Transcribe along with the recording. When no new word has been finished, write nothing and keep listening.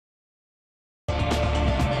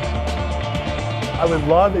I would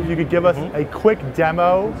love if you could give us a quick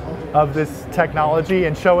demo of this technology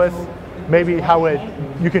and show us maybe how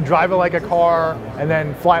you can drive it like a car and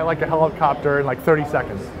then fly it like a helicopter in like 30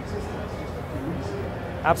 seconds.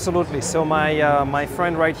 Absolutely. So my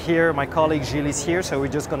friend right here, my colleague Gilles is here, so we're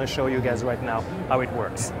just going to show you guys right now how it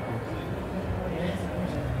works.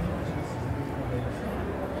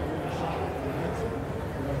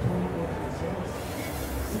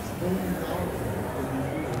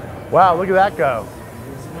 Wow, look at that go.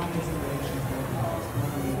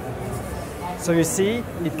 So you see,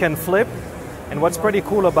 it can flip, and what's pretty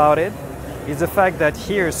cool about it is the fact that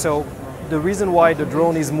here, so the reason why the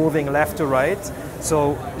drone is moving left to right,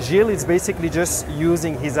 so Gilles is basically just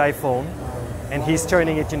using his iPhone, and he's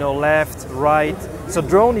turning it, left, right. So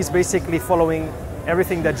drone is basically following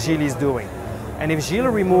everything that Gilles is doing. And if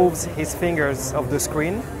Gilles removes his fingers off the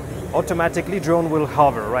screen, automatically drone will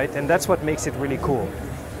hover, right? And that's what makes it really cool.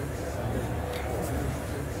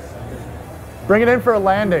 Bring it in for a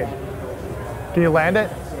landing. Can you land it?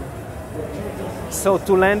 So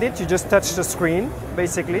to land it, you just touch the screen,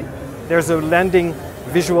 basically. There's a landing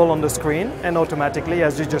visual on the screen, and automatically,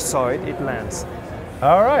 as you just saw it, it lands.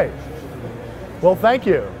 All right. Well, thank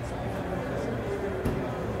you.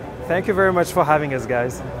 Thank you very much for having us,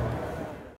 guys.